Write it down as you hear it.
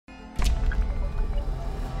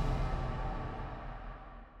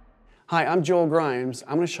Hi, I'm Joel Grimes.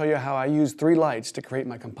 I'm going to show you how I use 3 lights to create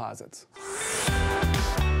my composites.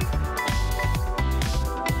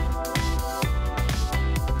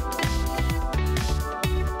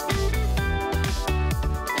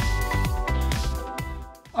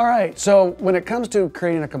 All right, so when it comes to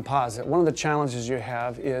creating a composite, one of the challenges you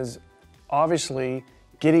have is obviously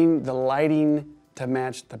getting the lighting to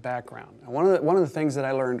match the background. And one of the things that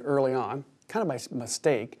I learned early on, kind of by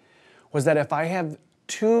mistake, was that if I have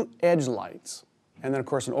 2 edge lights, and then of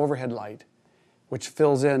course an overhead light, which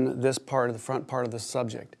fills in this part of the front part of the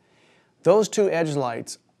subject, those 2 edge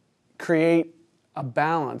lights create a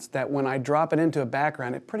balance that when I drop it into a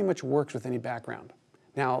background, it pretty much works with any background.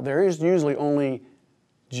 Now, there is usually only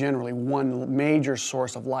generally one major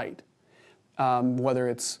source of light, whether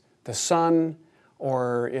it's the sun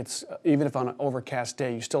or it's, even if on an overcast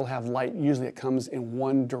day, you still have light. Usually it comes in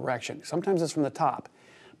one direction. Sometimes it's from the top.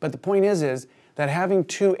 But the point is that having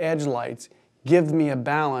 2 edge lights gives me a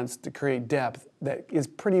balance to create depth that is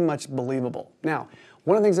pretty much believable. Now,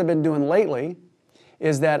 one of the things I've been doing lately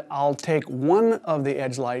is that I'll take one of the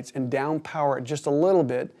edge lights and down power it just a little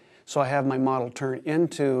bit so I have my model turn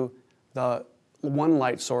into the one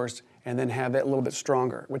light source and then have it a little bit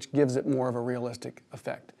stronger, which gives it more of a realistic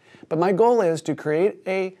effect. But my goal is to create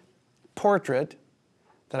a portrait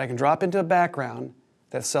that I can drop into a background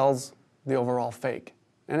that sells the overall fake.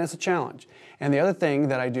 And it's a challenge. And the other thing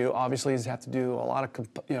that I do, obviously, is have to do a lot of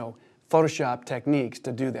Photoshop techniques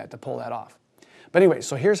to do that, to pull that off. But anyway,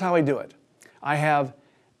 so here's how I do it. I have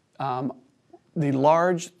the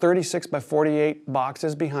large 36 by 48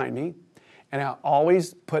 boxes behind me, and I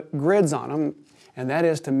always put grids on them, and that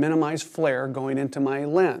is to minimize flare going into my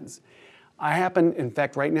lens. In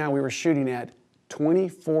fact, right now we were shooting at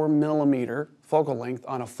 24 millimeter focal length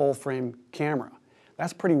on a full frame camera.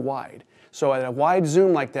 That's pretty wide. So at a wide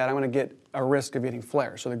zoom like that, I'm going to get a risk of getting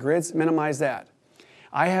flare. So the grids minimize that.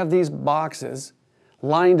 I have these boxes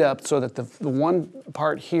lined up so that the one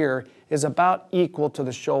part here is about equal to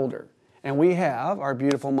the shoulder. And we have our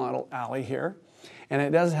beautiful model, Allie, here. And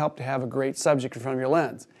it does help to have a great subject in front of your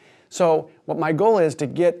lens. So what my goal is to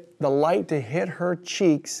get the light to hit her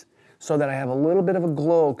cheeks so that I have a little bit of a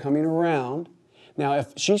glow coming around. Now,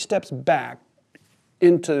 if she steps back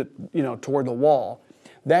into, toward the wall,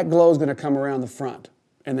 that glow is going to come around the front,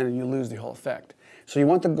 and then you lose the whole effect. So you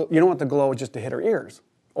don't want the glow just to hit her ears,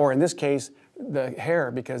 or in this case, the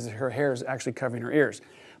hair, because her hair is actually covering her ears.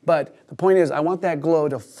 But the point is, I want that glow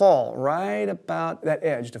to fall right about that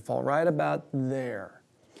edge, to fall right about there.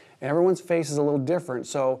 And everyone's face is a little different,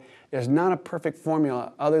 so there's not a perfect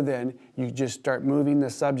formula other than you just start moving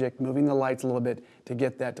the subject, moving the lights a little bit to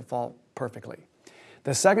get that to fall perfectly.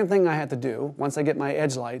 The second thing I have to do, once I get my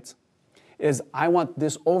edge lights, is I want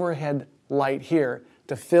this overhead light here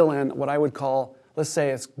to fill in what I would call, let's say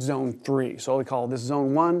it's zone 3. So we call this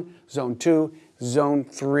zone 1, zone 2, zone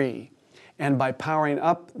 3. And by powering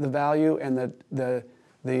up the value and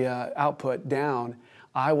the output down,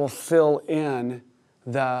 I will fill in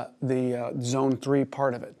the zone 3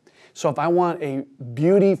 part of it. So if I want a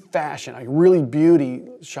beauty fashion, a really beauty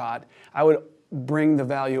shot, I would bring the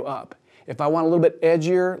value up. If I want a little bit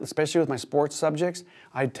edgier, especially with my sports subjects,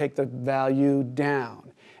 I'd take the value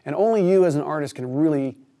down. And only you as an artist can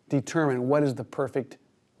really determine what is the perfect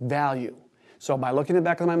value. So by looking at the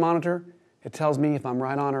back of my monitor, it tells me if I'm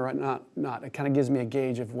right on or not. It kind of gives me a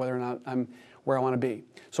gauge of whether or not I'm where I want to be.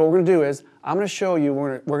 So what we're going to do is, I'm going to show you,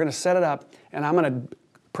 we're going to set it up, and I'm going to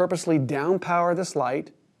purposely down power this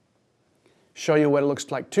light, show you what it looks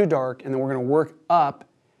like too dark, and then we're going to work up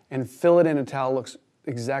and fill it in until it looks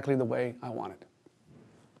exactly the way I want it.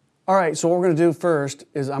 All right, so what we're going to do first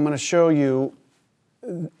is I'm going to show you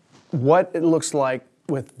what it looks like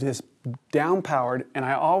with this down powered, and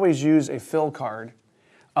I always use a fill card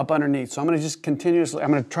up underneath. So I'm going to just continuously, I'm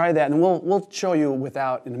going to try that, and we'll show you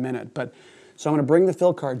without in a minute. But so I'm going to bring the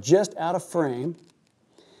fill card just out of frame,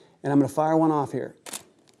 and I'm going to fire one off here.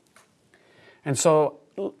 And so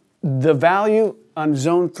the value on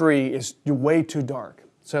zone 3 is way too dark.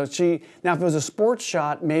 So now if it was a sports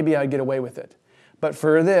shot, maybe I'd get away with it. But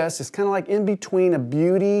for this, it's kind of like in between a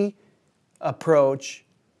beauty approach.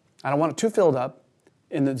 I don't want it too filled up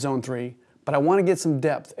in the zone 3, but I want to get some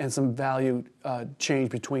depth and some value change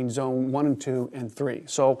between zone 1 and 2 and 3.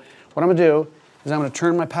 So what I'm going to do is I'm going to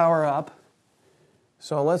turn my power up.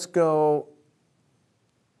 So let's go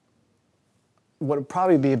what would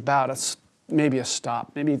probably be about maybe a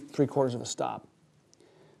stop, maybe 3/4 of a stop.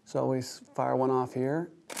 So we fire one off here,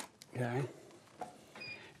 okay?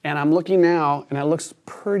 And I'm looking now, and it looks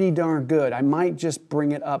pretty darn good. I might just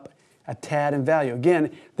bring it up a tad in value.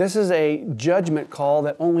 Again, this is a judgment call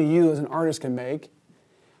that only you as an artist can make.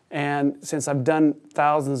 And since I've done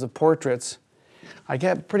thousands of portraits, I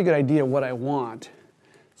get a pretty good idea what I want.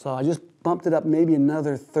 So I just bumped it up maybe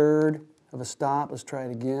another third of a stop. Let's try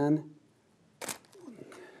it again.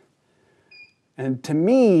 And to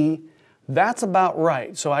me, that's about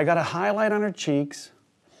right. So I got a highlight on her cheeks.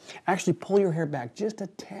 Actually, pull your hair back just a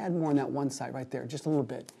tad more on that one side right there, just a little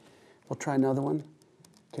bit. We'll try another one.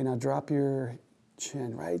 Okay, now drop your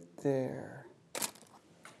chin right there.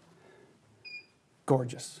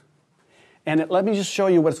 Gorgeous. And let me just show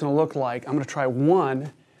you what it's going to look like. I'm going to try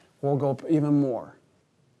one. We'll go even more.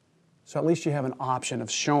 So at least you have an option of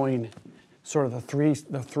showing sort of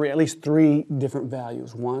at least three different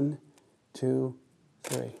values. 1, 2,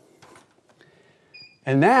 3.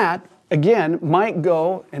 And that, again, might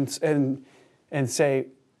go and say,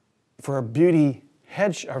 for a beauty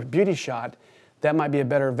shot, that might be a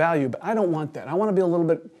better value, but I don't want that. I want to be a little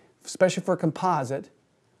bit, especially for a composite,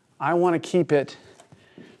 I want to keep it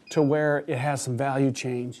to where it has some value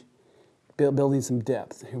change, building some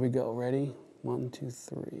depth. Here we go, ready? 1, 2,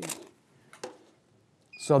 3.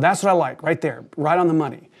 So that's what I like, right there, right on the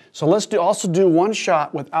money. So let's also do one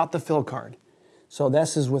shot without the fill card. So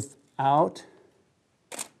this is without.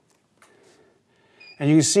 And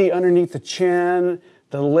you can see underneath the chin,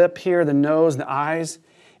 the lip here, the nose, the eyes,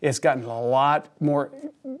 it's gotten a lot more,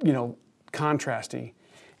 contrasty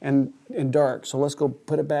and dark. So let's go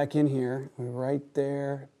put it back in here, right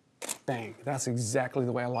there, bang. That's exactly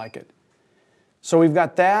the way I like it. So we've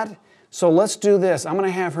got that. So let's do this. I'm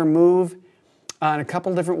gonna have her move in a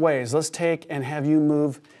couple different ways. Let's take and have you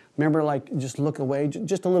move, remember, like just look away,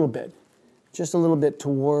 just a little bit. Just a little bit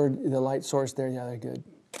toward the light source there. Yeah, they're good.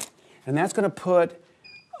 And that's gonna put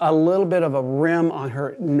a little bit of a rim on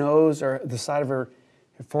her nose or the side of her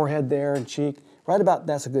forehead there and cheek. Right about,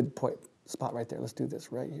 that's a good spot right there. Let's do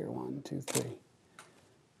this right here. 1, 2, 3.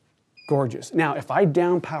 Gorgeous. Now, if I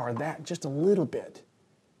down power that just a little bit,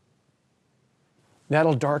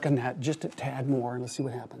 that'll darken that just a tad more. Let's see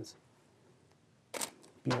what happens.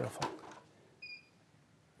 Beautiful.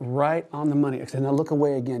 Right on the money. And now look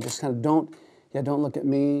away again. Just kind of don't look at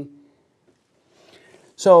me.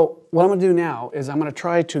 So what I'm going to do now is I'm going to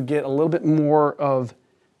try to get a little bit more of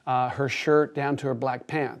her shirt down to her black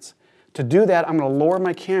pants. To do that, I'm going to lower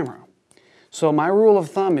my camera. So my rule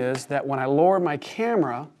of thumb is that when I lower my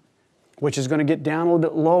camera, which is going to get down a little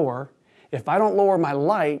bit lower, if I don't lower my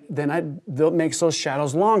light, then that makes those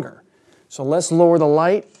shadows longer. So let's lower the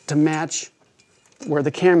light to match where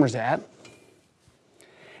the camera's at.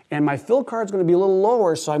 And my fill card's going to be a little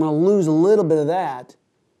lower, so I'm going to lose a little bit of that.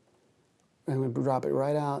 I'm going to drop it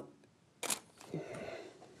right out.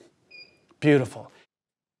 Beautiful.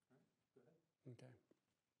 Okay.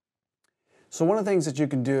 So one of the things that you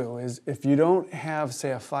can do is if you don't have,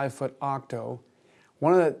 say, a 5-foot octo,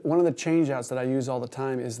 one of the change-outs that I use all the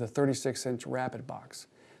time is the 36-inch rapid box.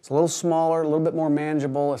 It's a little smaller, a little bit more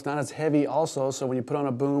manageable. It's not as heavy also, so when you put on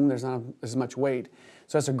a boom, there's not as much weight.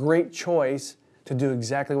 So that's a great choice to do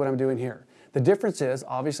exactly what I'm doing here. The difference is,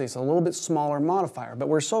 obviously, it's a little bit smaller modifier, but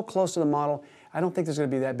we're so close to the model, I don't think there's going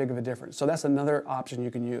to be that big of a difference. So that's another option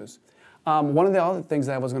you can use. One of the other things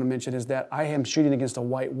that I was going to mention is that I am shooting against a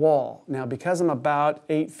white wall. Now, because I'm about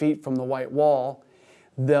 8 feet from the white wall,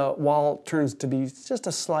 the wall turns to be just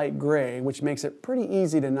a slight gray, which makes it pretty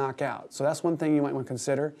easy to knock out. So that's one thing you might want to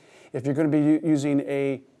consider. If you're going to be using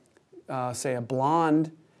say a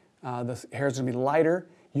blonde, the hair is going to be lighter,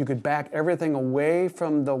 you could back everything away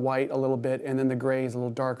from the white a little bit, and then the gray is a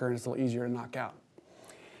little darker and it's a little easier to knock out.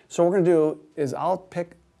 So what we're going to do is I'll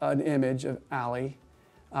pick an image of Allie,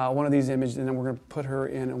 one of these images, and then we're going to put her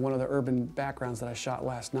in one of the urban backgrounds that I shot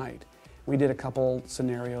last night. We did a couple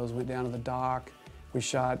scenarios, went down to the dock, we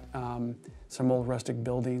shot some old rustic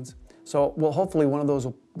buildings. So hopefully one of those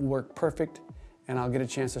will work perfect, and I'll get a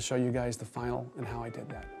chance to show you guys the final and how I did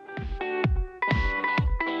that.